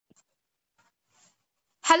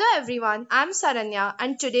Hello everyone, I'm Saranya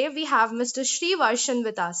and today we have Mr. Sri Varshan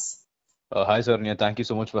with us. Hi, Sarnya. Thank you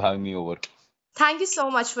so much for having me over. Thank you so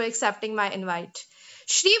much for accepting my invite.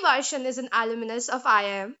 Sri Varshan is an alumnus of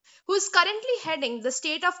IIM who is currently heading the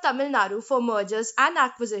state of Tamil Nadu for mergers and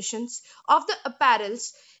acquisitions of the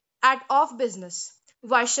apparels at Off Business.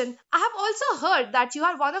 Varshan, I have also heard that you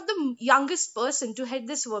are one of the youngest person to head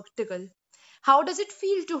this vertical. How does it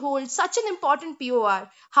feel to hold such an important POR?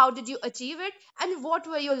 How did you achieve it and what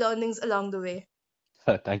were your learnings along the way?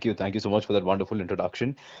 Thank you so much for that wonderful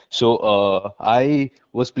introduction. I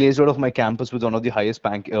was placed out of my campus with one of the highest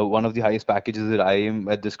packages that I am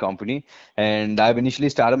at this company, and I've initially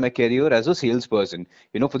started my career as a salesperson,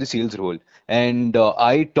 for the sales role, and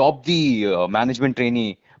I topped the management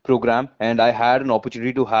trainee program, and I had an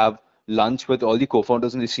opportunity to have lunch with all the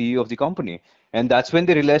co-founders and the CEO of the company. And that's when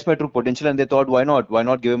they realized my true potential, and they thought, why not? Why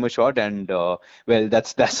not give him a shot? And well,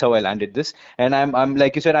 that's how I landed this. And I'm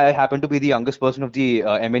like you said, I happen to be the youngest person of the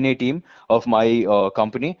M&A team of my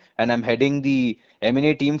company, and I'm heading the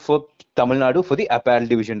M&A team for Tamil Nadu for the apparel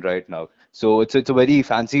division right now. So it's a very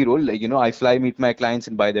fancy role. Like, I fly, meet my clients,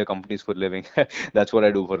 and buy their companies for a living. That's what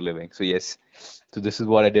I do for a living. So yes, so this is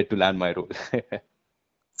what I did to land my role.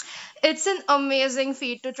 It's an amazing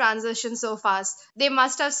feat to transition so fast. They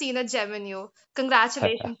must have seen a gem in you.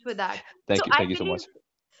 Congratulations for that. So I Thank you so believe, much.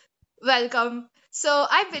 welcome. So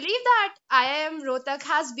I believe that IIM Rohtak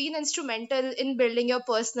has been instrumental in building your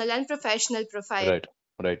personal and professional profile. Right,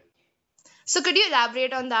 right. So could you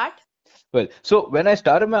elaborate on that? Well, so when I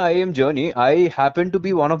started my IAM journey, I happened to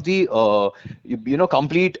be one of the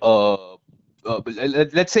complete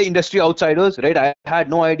let's say industry outsiders, right? I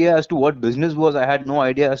had no idea as to what business was. I had no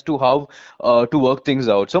idea as to how to work things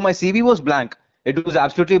out. So my CV was blank. It was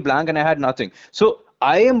absolutely blank, and I had nothing. So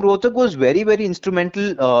IIM Rohtak was very, very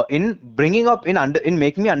instrumental in bringing up in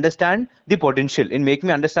making me understand the potential, in making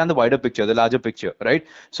me understand the wider picture, the larger picture, right?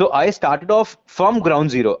 So I started off from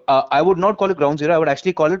ground zero. I would not call it ground zero. I would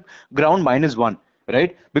actually call it ground minus one,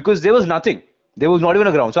 right? Because there was nothing. There was not even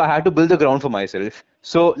a ground, so I had to build the ground for myself.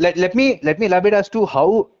 So let me elaborate as to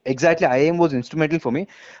how exactly IIM was instrumental for me.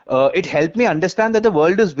 It helped me understand that the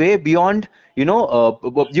world is way beyond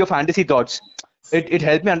your fantasy thoughts. It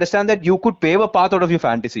helped me understand that you could pave a path out of your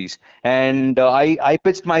fantasies. And I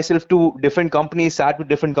pitched myself to different companies, sat with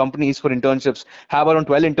different companies for internships, have around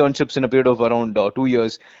 12 internships in a period of around 2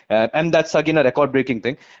 years. And that's again a record breaking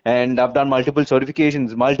thing. And I've done multiple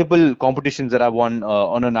certifications, multiple competitions that I've won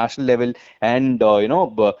on a national level, and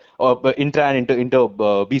intra and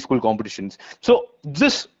inter B school competitions. So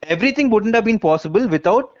this everything wouldn't have been possible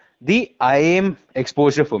without the IAM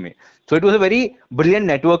exposure for me. So it was a very brilliant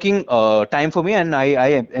networking time for me, and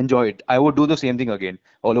I enjoy it. I would do the same thing again,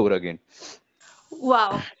 all over again.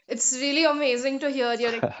 Wow, it's really amazing to hear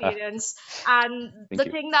your experience. And the Thank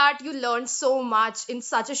you. thing that you learned so much in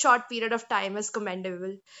such a short period of time is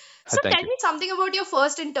commendable. So tell Thank you. me something about your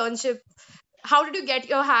first internship. How did you get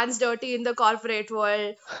your hands dirty in the corporate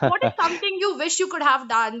world? What is something you wish you could have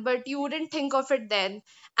done, but you wouldn't think of it then?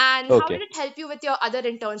 And how did Okay. it help you with your other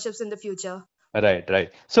internships in the future? Right,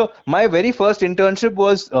 right. So my very first internship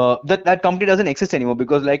was that company doesn't exist anymore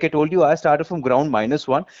because, like I told you, I started from ground minus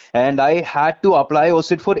one, and I had to apply or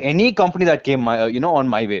sit for any company that came on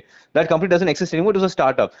my way. That company doesn't exist anymore. It was a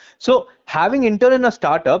startup. So having intern in a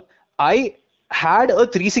startup, I had a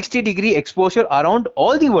 360-degree exposure around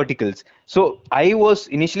all the verticals. So I was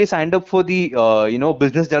initially signed up for the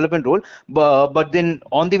business development role, but then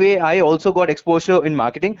on the way I also got exposure in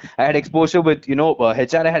marketing. I had exposure with HR.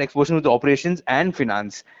 I had exposure with operations and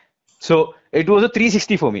finance. So it was a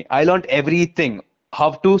 360 for me. I learned everything,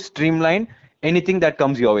 how to streamline anything that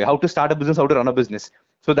comes your way, how to start a business, how to run a business.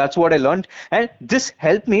 So that's what I learned. And this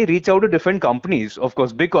helped me reach out to different companies, of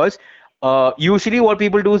course, because usually what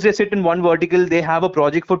people do is they sit in one vertical, they have a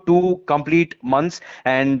project for 2 complete months,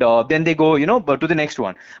 and then they go, to the next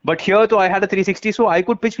one. But here, though, I had a 360, so I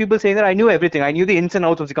could pitch people saying that I knew everything. I knew the ins and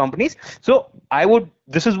outs of the companies. So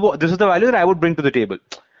this is the value that I would bring to the table.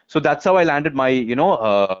 So that's how I landed my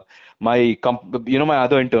my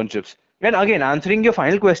other internships. And again, answering your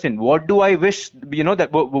final question, what do I wish, that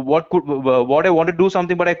what I want to do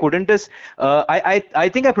something but I couldn't is, I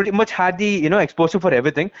think I pretty much had the exposure for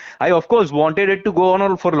everything. I of course wanted it to go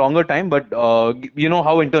on for a longer time, but you know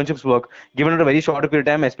how internships work. Given it a very short period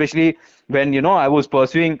of time, especially when I was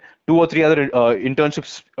pursuing two or three other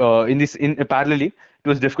internships in parallelly, it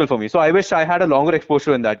was difficult for me. So I wish I had a longer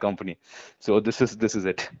exposure in that company. So this is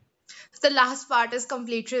it. The last part is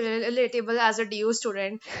completely relatable as a DU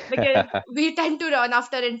student because we tend to run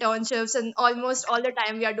after internships, and almost all the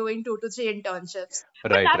time we are doing 2 to 3 internships.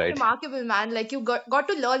 But Right, that's right. remarkable, man. Like you got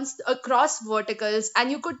to learn across verticals,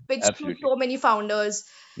 and you could pitch to Absolutely. so many founders.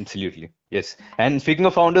 Absolutely. Yes. And speaking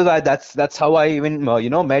of founders, that's how I even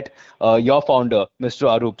met your founder, Mr.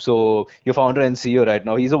 Arup. So your founder and CEO right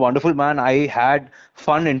now. He's a wonderful man. I had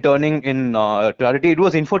fun interning in Clarity. It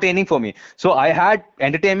was entertaining for me. So I had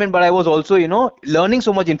entertainment, but I was also learning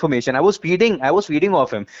so much information. I was feeding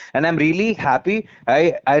off him, and I'm really happy.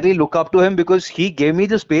 I really look up to him because he gave me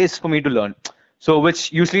the space for me to learn. So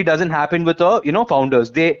which usually doesn't happen with founders.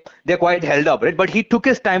 They're quite held up, right? But he took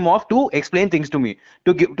his time off to explain things to me,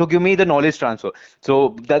 to give me the knowledge transfer.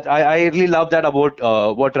 So that I really love that about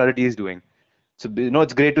what Rarity is doing. So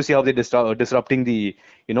it's great to see how they're disrupting the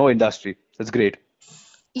industry. That's great.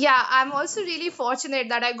 Yeah, I'm also really fortunate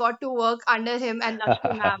that I got to work under him and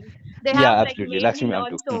Lakshmi ma'am. They have Yeah, like absolutely. made Lakshmi me ma'am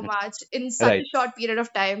learn too. so much in such a Right. short period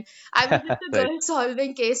of time. I was just a Right. girl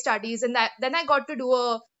solving case studies, and then I got to do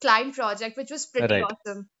a client project, which was pretty Right.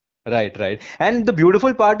 awesome. Right, right. And the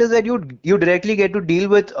beautiful part is that you directly get to deal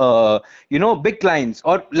with big clients,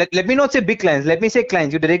 or let me not say big clients, let me say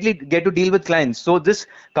clients. You directly get to deal with clients. So this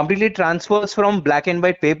completely transfers from black and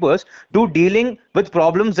white papers to dealing with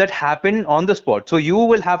problems that happen on the spot. So you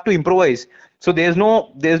will have to improvise. So there's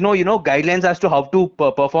no guidelines as to how to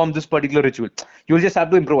perform this particular ritual. You'll just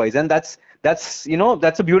have to improvise, and that's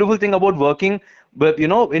a beautiful thing about working with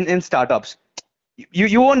in startups.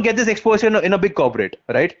 You won't get this exposure in a big corporate,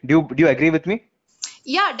 right? Do you agree with me?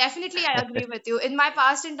 Yeah, definitely, I agree with you. In my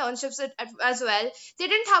past internships as well, they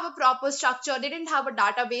didn't have a proper structure, they didn't have a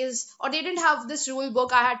database, or they didn't have this rule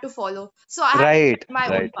book I had to follow. So I had to Right, find my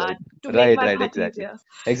own right, path right, to make right, my right, path exactly. easier.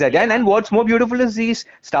 Exactly. Yeah. And what's more beautiful is these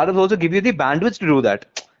startups also give you the bandwidth to do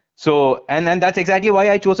that. So and that's exactly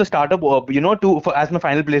why I chose a startup, as my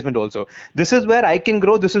final placement also. This is where I can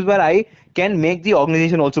grow. This is where I can make the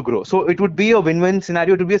organization also grow. So it would be a win-win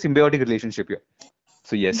scenario. It would be a symbiotic relationship here.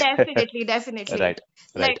 So yes, Definitely, definitely. right,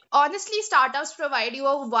 Like, right. honestly, startups provide you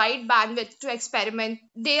a wide bandwidth to experiment.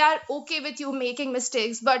 They are okay with you making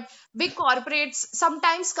mistakes, but big corporates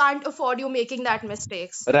sometimes can't afford you making that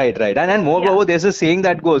mistakes. Right, right. And So, yeah, moreover, there's a saying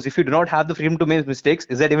that goes, if you do not have the freedom to make mistakes,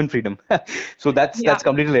 is that even freedom? So yeah. that's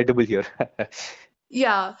completely relatable here.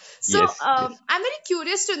 Yeah. So, Yes, yes. I'm very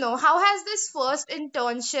curious to know how has this first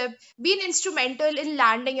internship been instrumental in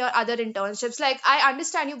landing your other internships? Like, I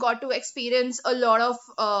understand you got to experience a lot of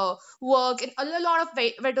work in a lot of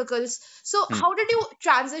verticals. So, Hmm. how did you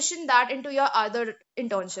transition that into your other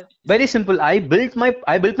internships? Very simple. I built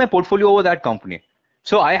my portfolio over that company.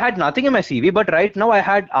 So I had nothing in my CV, but right now I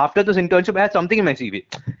had after this internship I had something in my CV,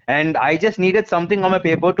 and I just needed something on my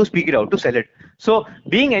paper to speak it out to sell it. So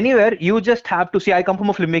being anywhere, you just have to see. I come from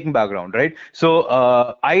a filmmaking background, right? So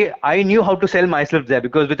I knew how to sell myself there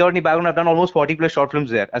because without any background, I've done almost 40 plus short films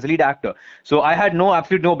there as a lead actor. So I had no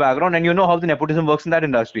absolute no background, and you know how the nepotism works in that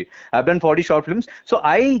industry. I've done 40 short films, so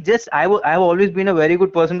I've always been a very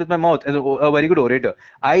good person with my mouth, as a very good orator.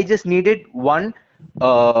 I just needed one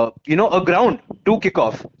a ground to kick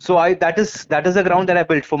off. So that is the ground that I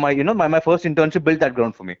built for my first internship built that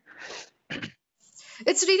ground for me.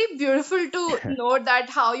 It's really beautiful to note that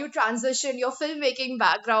how you transition your filmmaking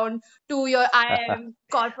background to your IIM Right,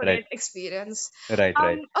 corporate experience. right,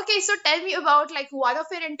 right. Okay, so tell me about like one of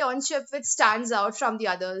your internship which stands out from the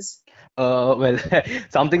others. Well,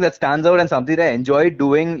 something that stands out and something that I enjoyed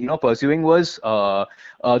doing, pursuing was the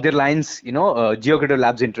Reliance, GeoCreative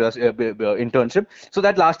Labs internship. So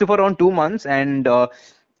that lasted for around 2 months, and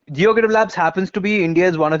GeoCreative Labs happens to be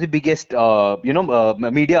India's one of the biggest,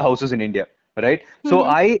 media houses in India. Right. So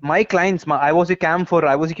Hmm. my clients, I was a key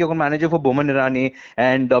account manager for Bowman Irani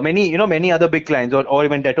and many other big clients, or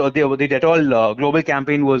even Dettol, the Dettol global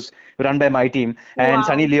campaign was run by my team and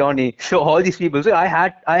Sunny Wow. Leone. So all these people. So I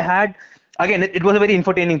had again it was a very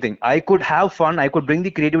entertaining thing. I could have fun. I could bring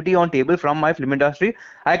the creativity on table from my film industry.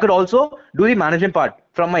 I could also do the management part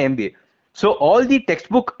from my MBA. So all the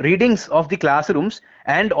textbook readings of the classrooms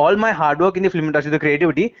and all my hard work in the film industry, the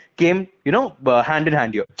creativity came, hand in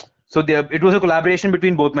hand here. So it was a collaboration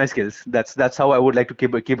between both my skills. That's how I would like to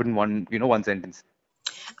keep it in one sentence.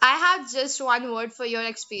 I have just one word for your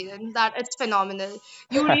experience that it's phenomenal.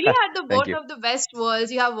 You really had the Thank both you. of the best worlds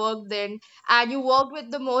you have worked in, and you worked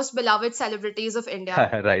with the most beloved celebrities of India.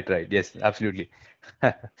 Right, right. Yes, absolutely.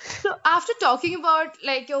 So after talking about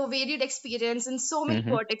like your varied experience in so many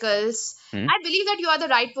Hmm. verticals, Hmm. I believe that you are the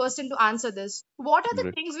right person to answer this. What are the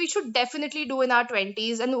Good. things we should definitely do in our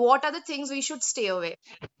 20s, and what are the things we should stay away?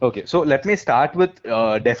 Okay, so let me start with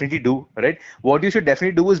definitely do, right? What you should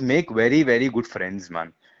definitely do is make very, very good friends,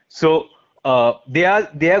 man. So they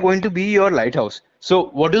are going to be your lighthouse. So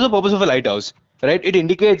what is the purpose of a lighthouse? Right? It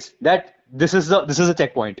indicates that this is a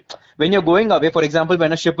checkpoint. When you're going away, for example,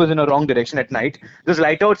 when a ship is in a wrong direction at night, this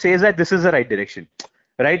lighthouse says that this is the right direction.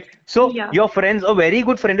 Right? So Yeah. your friends, a very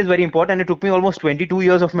good friend is very important. It took me almost 22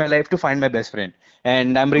 years of my life to find my best friend,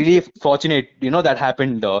 and I'm really fortunate, that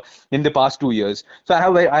happened in the past 2 years. So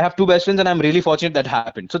I have two best friends, and I'm really fortunate that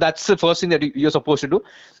happened. So that's the first thing that you're supposed to do.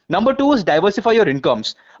 Number two is diversify your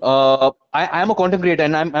incomes. I'm a content creator,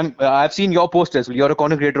 and I've seen your post as well. You're a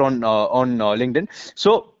content creator on LinkedIn,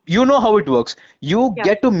 so you know how it works. You Yeah.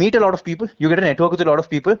 get to meet a lot of people, you get a network with a lot of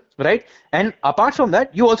people, right? And apart from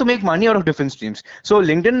that, you also make money out of different streams. So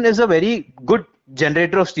LinkedIn is a very good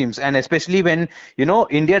generator of streams, and especially when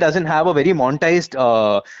India doesn't have a very monetized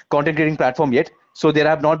content creating platform yet. So there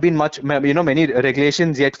have not been many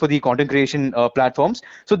regulations yet for the content creation platforms.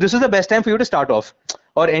 So this is the best time for you to start off,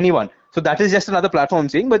 or anyone. So that is just another platform I'm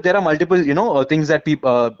saying, but there are multiple, things that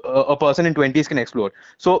people, a person in 20s can explore.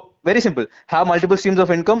 So very simple: have multiple streams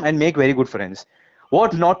of income and make very good friends.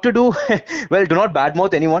 What not to do? Well, do not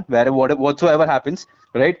badmouth anyone, whatsoever happens,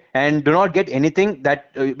 right? And do not get anything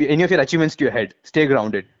that any of your achievements to your head. Stay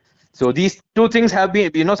grounded. So these two things have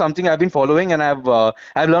been, something I've been following, and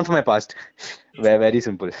I've learned from my past. Very, very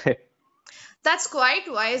simple. That's quite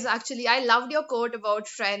wise, actually. I loved your quote about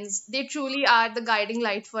friends. They truly are the guiding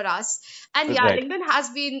light for us. And yeah, Right. LinkedIn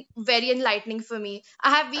has been very enlightening for me.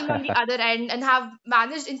 I have been on the other end and have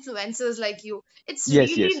managed influencers like you. It's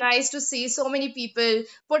Yes, really yes. nice to see so many people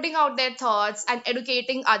putting out their thoughts and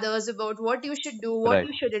educating others about what you should do, what Right.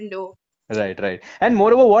 you shouldn't do. Right, right. And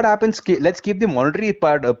moreover, what happens? Let's keep the monetary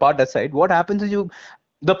part aside. What happens is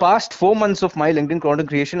the past 4 months of my LinkedIn content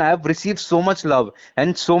creation, I have received so much love,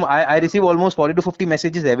 and I receive almost 40 to 50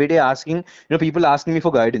 messages every day asking, people asking me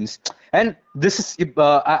for guidance. And this is,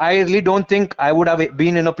 I really don't think I would have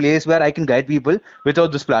been in a place where I can guide people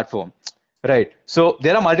without this platform. Right. So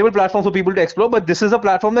there are multiple platforms for people to explore, but this is a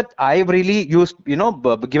platform that I've really used,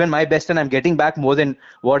 given my best, and I'm getting back more than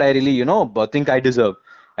what I really, think I deserve.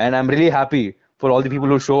 And I'm really happy for all the people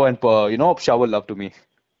who show and, shower love to me.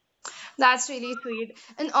 That's really sweet.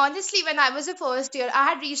 And honestly, when I was a first year, I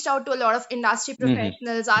had reached out to a lot of industry Hmm.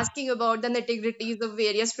 professionals asking about the nitty-gritties of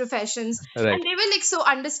various professions. And Right. they were like so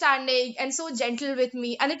understanding and so gentle with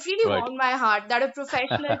me. And it really Right. warmed my heart that a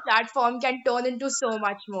professional platform can turn into so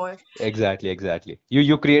much more. Exactly. Exactly.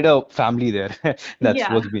 You create a family there. That's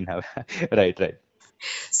Yeah. what's been happening. Right. Right.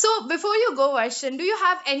 So before you go, Varshan, do you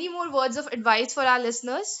have any more words of advice for our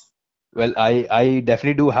listeners? Well, I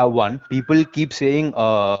definitely do have one. People keep saying,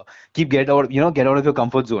 get out of your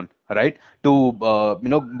comfort zone, right? To,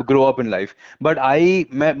 grow up in life. But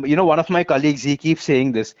one of my colleagues, he keeps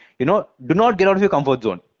saying this, do not get out of your comfort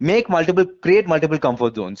zone. Create multiple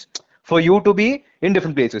comfort zones for you to be in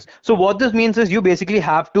different places. So what this means is you basically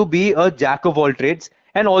have to be a jack of all trades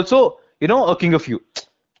and also, a king of few,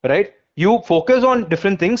 right? You focus on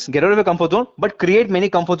different things, get out of your comfort zone, but create many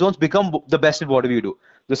comfort zones, become the best at whatever you do.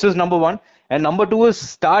 This is number one. And number two is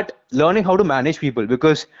start learning how to manage people,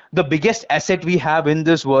 because the biggest asset we have in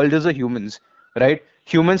this world is the humans, right?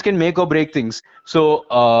 Humans can make or break things. So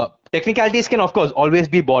technicalities can, of course, always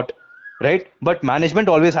be bought, right? But management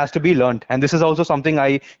always has to be learned. And this is also something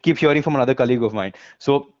I keep hearing from another colleague of mine.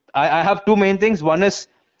 So I have two main things. One is,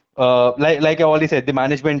 like I already said, the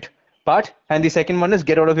management part, and the second one is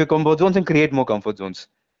get out of your comfort zones and create more comfort zones.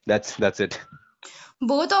 That's it.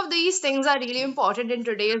 Both of these things are really important in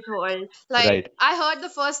today's world. Like, Right. I heard the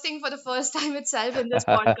first thing for the first time itself in this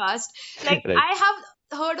podcast. Like, Right. I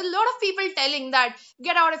have heard a lot of people telling that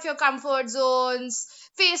get out of your comfort zones,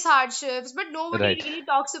 face hardships, but nobody Right. really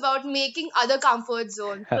talks about making other comfort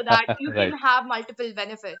zones so that you can Right. have multiple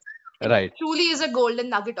benefits. It Right. truly is a golden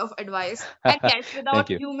nugget of advice. And yes, without Thank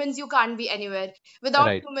you. humans, you can't be anywhere. Without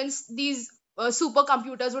Right. humans, these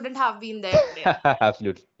supercomputers wouldn't have been there today.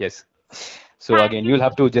 Absolutely. Yes. So Thank again, you. you'll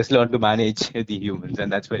have to just learn to manage the humans,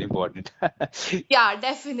 and that's very important. Yeah,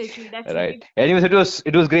 definitely, Right. definitely. Anyways,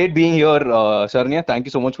 it was great being here, Saranya. Thank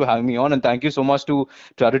you so much for having me on, and thank you so much to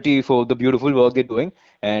Charity for the beautiful work they're doing.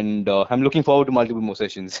 And I'm looking forward to multiple more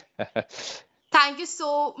sessions. Thank you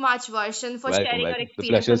so much, Varshan, for Welcome, sharing your welcome. The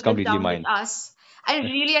pleasure experience is and completely wisdom with mine. us. I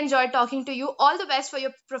really enjoyed talking to you. All the best for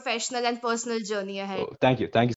your professional and personal journey ahead. Oh, thank you. Thank you.